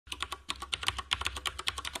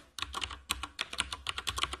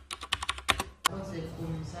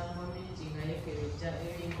okujja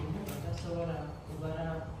ebinkumu nga tasobola kubala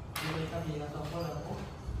ebika bye yakakolako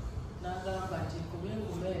n'agamba nti ku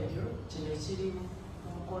binkumu ebyo kino kiri mu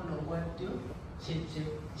mukono ogwa ddyo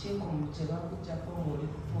kinkumu kye bakuggyako ng'oli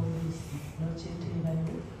ku poliisi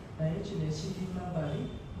n'okyeteerayo naye kino ekiri mabbali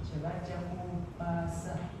kye bajja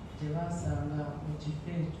kupaasa gye baasanga mu kifo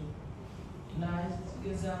ekyo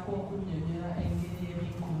n'agezaako okunnyonnyola engeri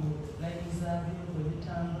ebinkumu layini zaabyo bwe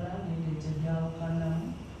bitambula n'engeri gye byawukanamu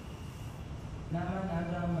n'aba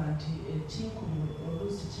n'agamba nti ekinkumu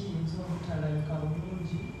oluusi kiyinza obutalabika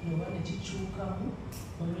bulungi oba ne kikyukamu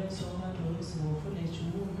olw'ensonga nti oluusi bw'ofuna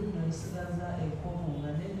ekiwundu n'osigaza ekkomo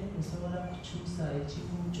nga nene esobola kukyusa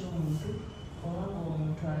ekivumu ky'omuntu oba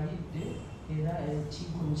ng'omuntu ayidde era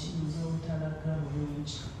ekinkumu kiyinza obutalaga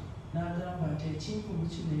bulungi n'agamba nti ekinkumu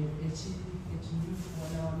kino ekimyufu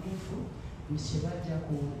wala wamyufu kye bajja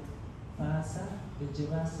kupaasa gye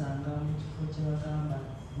baasanga mu kifo kye bagamba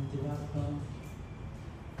nti bakubamu.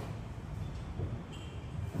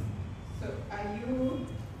 So are you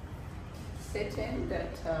certain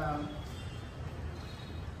that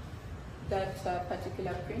that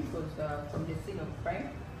particular print was from the scene of crime?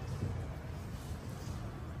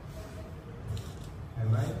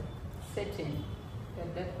 Am I? Certain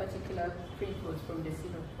that that particular print was from the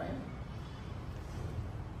scene of crime?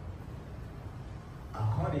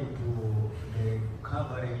 According to the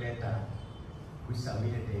covering letter which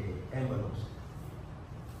submitted the envelopes,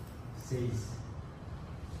 says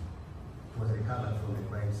it was recovered from the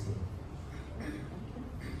crime scene.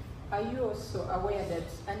 Are you also aware that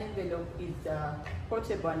an envelope is a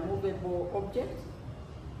portable and movable object?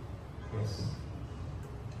 Yes.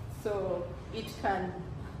 So it can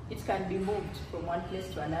be moved from one place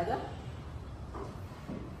to another?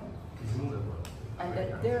 It is movable. And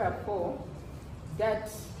that therefore, that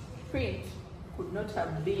print could not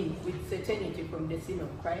have been with certainty from the scene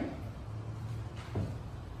of crime?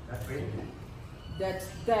 That print? That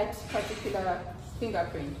particular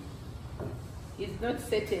fingerprint is not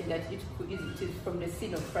certain that it is from the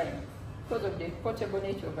scene of crime. Because of the portable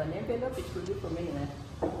nature of an envelope, it could be from anywhere.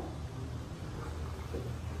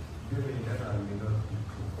 Definitely that one may not be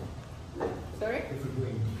true. Sorry? If we go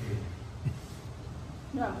in detail.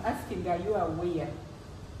 No, I'm asking, are you aware?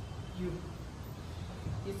 You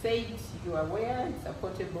said you are aware it's a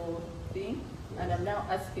portable thing, and I'm now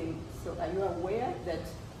asking, so are you aware that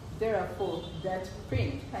therefore that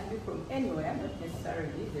print can be from anywhere, not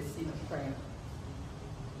necessarily the scene of crime?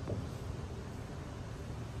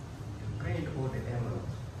 The print or the envelope,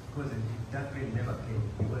 because if that print never came,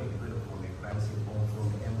 it wouldn't be from the crime scene or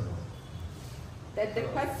from the envelope. That the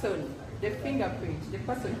person, the fingerprint, the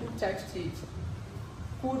person who touched it,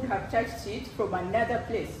 could have touched it from another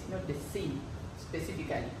place, not the scene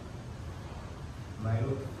specifically. My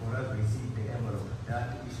lord, for us to receive the envelope,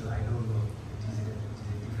 that issue I don't know. It is a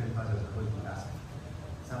different person supposed to ask.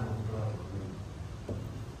 Some of the problem with me.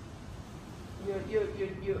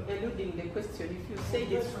 You're eluding the question. If you say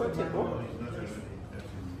it's portable. No, it's not eluding.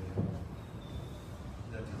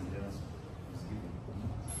 That is the answer. It's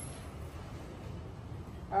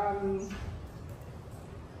given.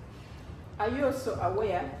 Are you also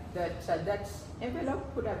aware that that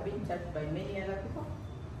envelope could have been touched by many other people?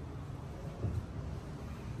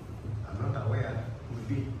 I'm not aware. Could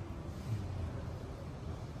be.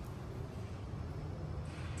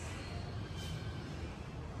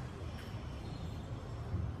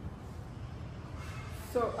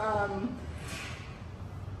 So,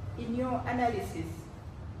 in your analysis,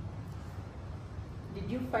 did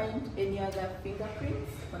you find any other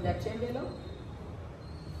fingerprints on that envelope?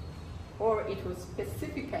 Or it was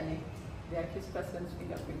specifically the accused person's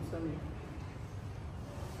fingerprints only?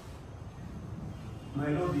 My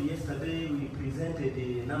lord, yesterday we presented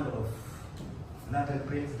a number of latent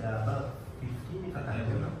prints that are about 15, if I can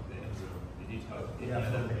remember. Yeah,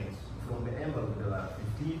 from the envelope there were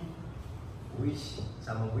 15,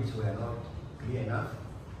 some of which were not clear enough.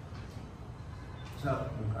 So I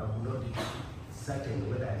could not be certain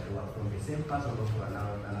whether they were from the same person or from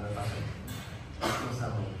another person. So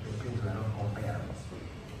some of the prints were not comparable.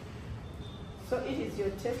 So it is your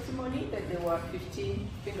testimony that there were 15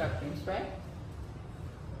 fingerprints, right?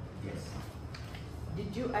 Yes.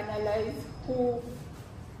 Did you analyze who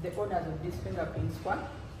the owners of these fingerprints were?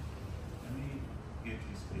 Let me get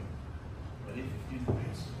this straight. Are there 15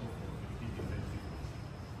 prints or 15 different people?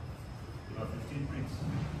 There are 15 prints.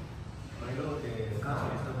 My lord, the council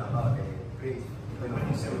is talking about the prints. When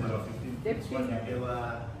you say there are 15 prints, what do you There mean?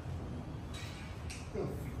 were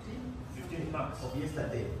 15 marks. of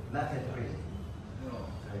yesterday, latent print. No.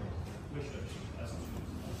 Question asked you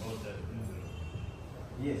about that envelope.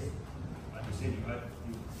 Yes. And you said you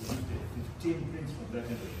looked at 15 prints that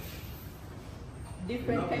envelope.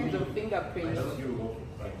 Different kinds of fingerprints. That's you, okay,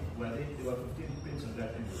 fine. Well, there were 15 prints on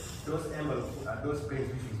that envelope. Those envelopes are those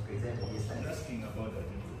prints which is presented I'm yesterday. asking about that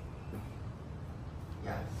envelope.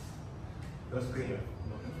 Yeah. Those prints Yeah.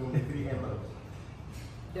 from the 3 envelopes.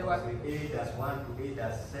 There were A-1 to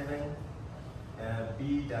A-7,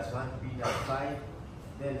 B-1 to B-5,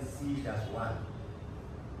 then C-1.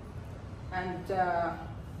 And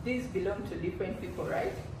these belong to different people,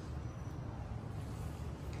 right?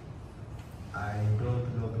 I don't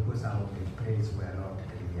know because some of the prints were not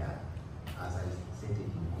clear, as I said it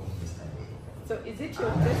in court yesterday. So is it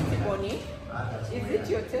your testimony? Is it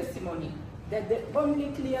your testimony that the only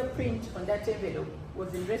clear print on that envelope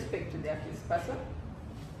was in respect to the accused person?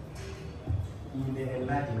 In the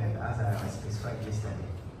enlargement, as I specified yesterday,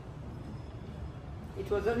 It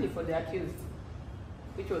was only for the accused,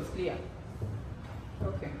 which was clear.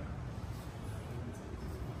 Okay.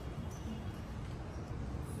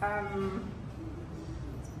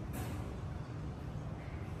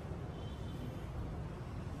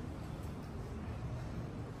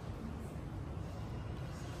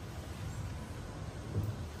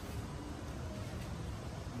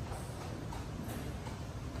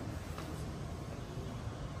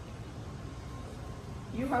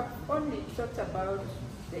 You have only talked about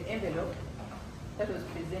the envelope that was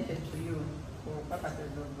presented to you for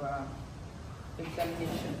purposes of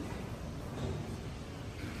examination.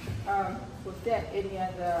 Was there any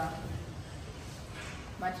other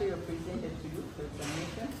material presented to you for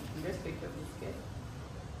examination in respect of this case?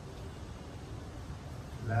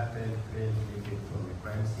 lateral print taken from the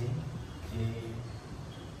crime scene, J1,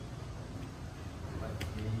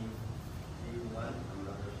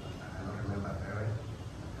 I don't remember very well.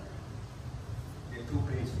 The 2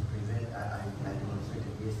 prints we present, I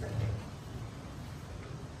demonstrated yesterday.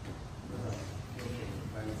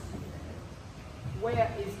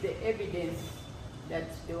 Where is the evidence that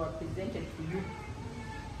they were presented to you?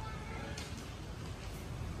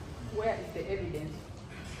 Where is the evidence?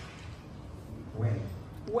 When?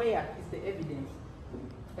 Where is the evidence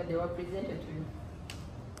that they were presented to you?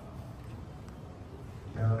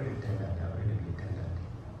 They already been tendered,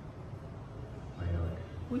 my lord.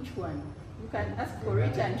 Which one? You can ask for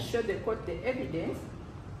it and show the court the evidence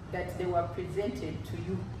that they were presented to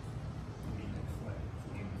you.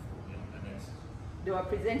 They were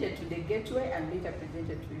presented to the gateway and later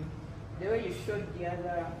presented to you. The way you showed the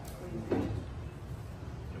other, what is it?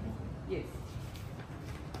 Yes.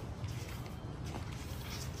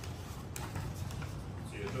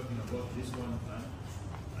 So you're talking about this one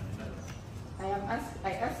and another?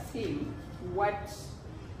 I asked him what,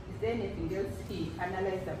 is there anything else he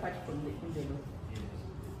analyzed apart from the envelope? Yes.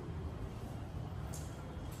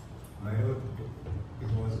 My lord, it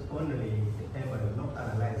was only the envelope, not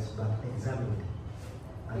analyzed, but examined.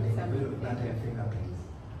 And then Examined. lateral fingerprints.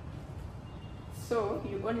 So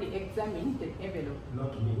you only examined the envelope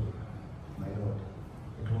Not me, my lord.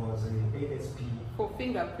 It was ASP for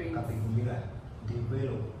fingerprints. Kapigumira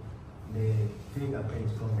developed the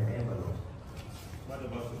fingerprints from the envelope. What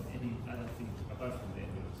about any other things apart from the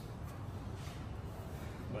envelopes?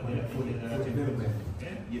 But For there the- are for the- any for other the things? development.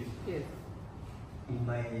 Yeah? Yes. Yes. In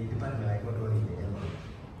my department, I got only the envelope.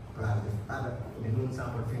 Plus the known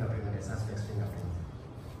sample fingerprint and the suspect's fingerprint.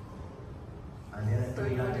 And then So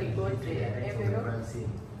you only got the envelope? crime scene.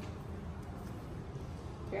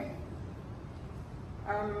 Okay.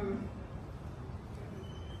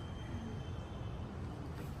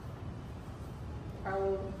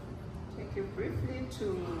 I'll take you briefly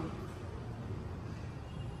to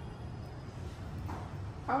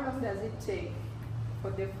how long does it take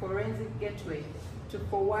for the forensic gateway to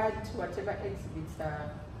forward whatever exhibits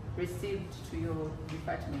are received to your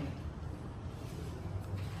department?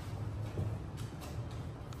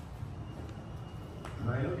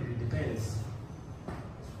 My lord, it depends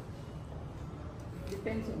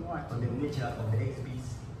Depends on what? on the nature of the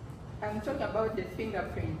exhibits. I'm talking about the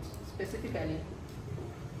fingerprint specifically.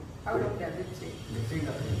 How long does it take? The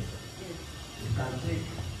fingerprints. Yes. It can take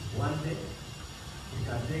 1 day, it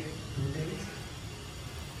can take 2 days.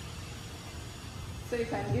 So you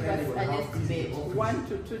can give us Depending on an how busy the estimate, office 1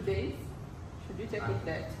 to 2 days. Should we take it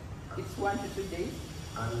that it's 1 to 2 days?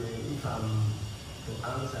 And if I'm to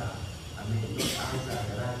answer, I mean, not answer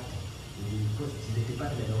the right, because it's the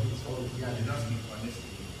department of its own, You're yeah, asking for an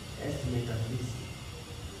estimate. estimate at least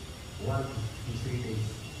 1 to 3 days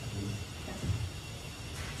at least.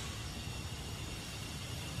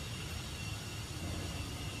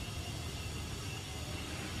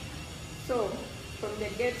 So from the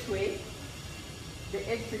gateway, the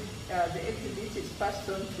exhibit is passed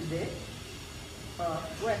on to the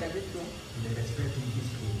Where does it go? In the respective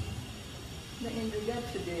history. In regard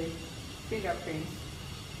to the fingerprints,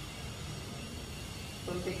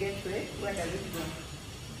 from the gateway, where does it go?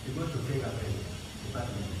 You go to fingerprint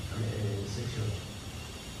department, section.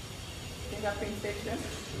 Fingerprint section?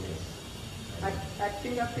 Yes. At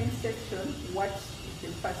fingerprint section, what is the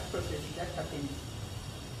first process that happens?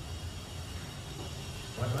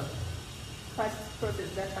 What? First process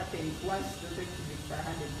that happens once the requisites are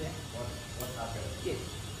handed there? What happens? Yes.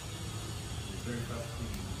 The very first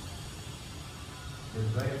thing. The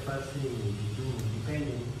very first thing you do,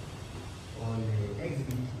 depending on the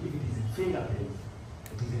exhibit, if it is a fingerprint,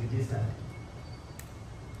 it is registered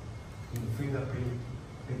in fingerprint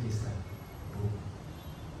register book.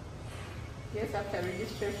 Yes, after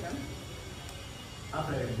registration.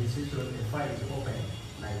 After registration, the file is open,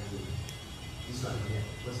 like this one here.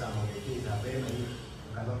 Because some of the things are very many, you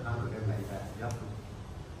cannot handle them like that. You have to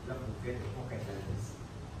get the pocket like this.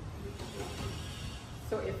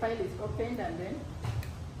 So a file is opened and then?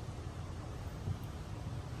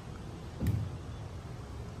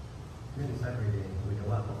 Then you start with the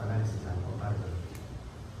work of analysis and comparison.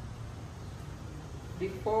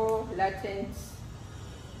 Before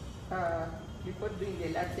doing the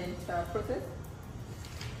latent process?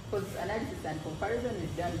 Because analysis and comparison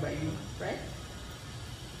is done by you, right?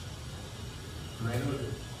 My lord,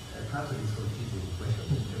 counsel is confusing the question.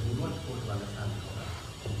 We want people to understand the problem.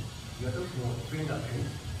 You are talking about fingerprint,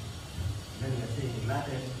 then you are saying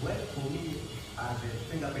latent. Well, for me, as a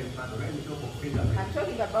fingerprint man, when we talk of fingerprint, I'm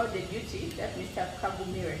talking about the duty that Mr.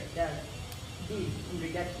 Kagumire did in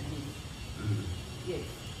regard to this. Yes.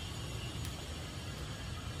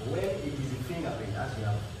 when it is a fingerprint, as you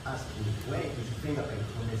have asked me, when it is a fingerprint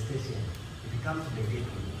from the station, it comes to the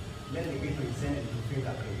gateway. Then the gateway is sent to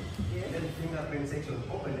fingerprint. Yes. Then the fingerprint section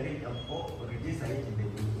open the rate or register it in the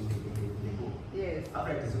book. Yes.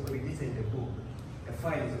 After it is registered in the book, the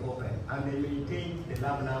file is open and they maintain the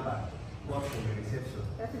lab number got from the reception.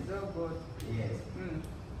 That is all good. Yes.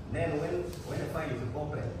 Then when the file is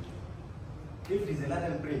open, if it is a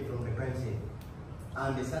latent print from the crime scene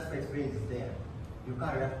and the suspect's print is there, you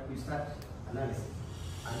start analysis.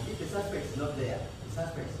 And if the suspect is not there, So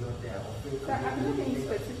I'm looking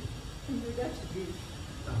specific in regard to this.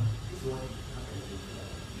 This is what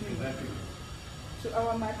happens. To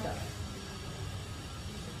our matter.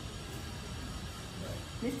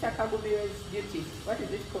 Mr. Kagumire's duty, what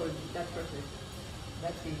is it called, that process?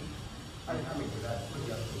 That he... I'm coming to that. What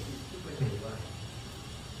you have to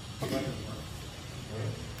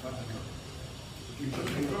You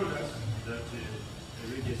control that the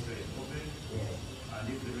register is open, Yes. and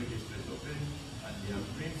if the register is open and there are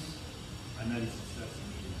prints, analysis starts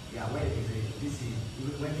immediately. Yeah, when this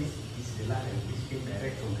is the latent which came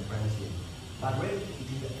direct from the crime scene. But when it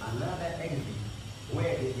is another exhibit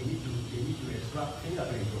where they need to extract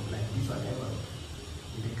fingerprint from, like this one envelope,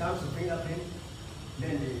 if it comes to fingerprint,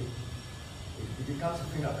 then it becomes a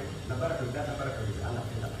fingerprint. Laboratory, that laboratory is under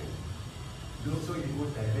fingerprint. So it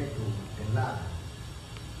goes direct to the lab,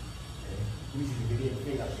 which is the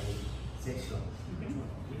fingerprint section.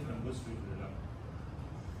 Which one goes straight to the lab?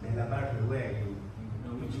 The laboratory where you...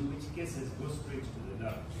 Which cases go straight to the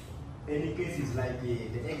lab? Any cases like the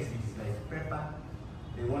exhibit is like paper,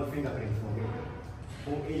 they want fingerprint from it.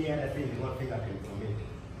 Or any other thing, they want fingerprint from it.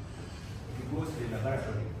 It goes to the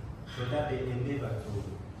laboratory so that they endeavor to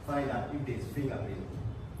find out if there's fingerprint.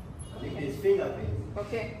 And if there's fingerprint...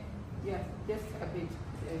 Okay, yeah, just a bit.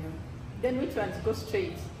 Then which ones go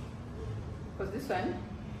straight? Because this one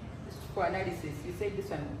is for analysis. You say this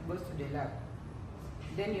one goes to the lab.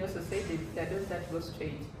 Then you also say that those that go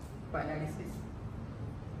straight for analysis.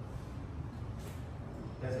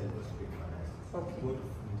 Doesn't go straight for analysis. Okay.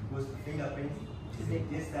 It goes to fingerprint, it is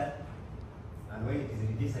registered, and when it is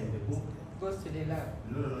registered in the book, Goes to the lab.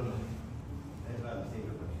 No. That's why I'm saying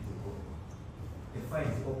you're confusing both. The file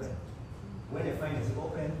is open. When the file is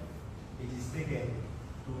open, it is taken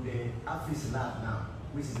to the office lab now,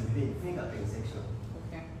 which is within fingerprint section.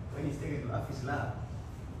 Okay. When it's taken to office lab,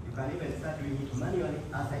 you can even start doing it manually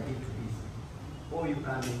as I did to this. Or you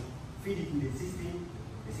can feed it in the system,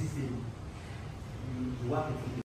 you work it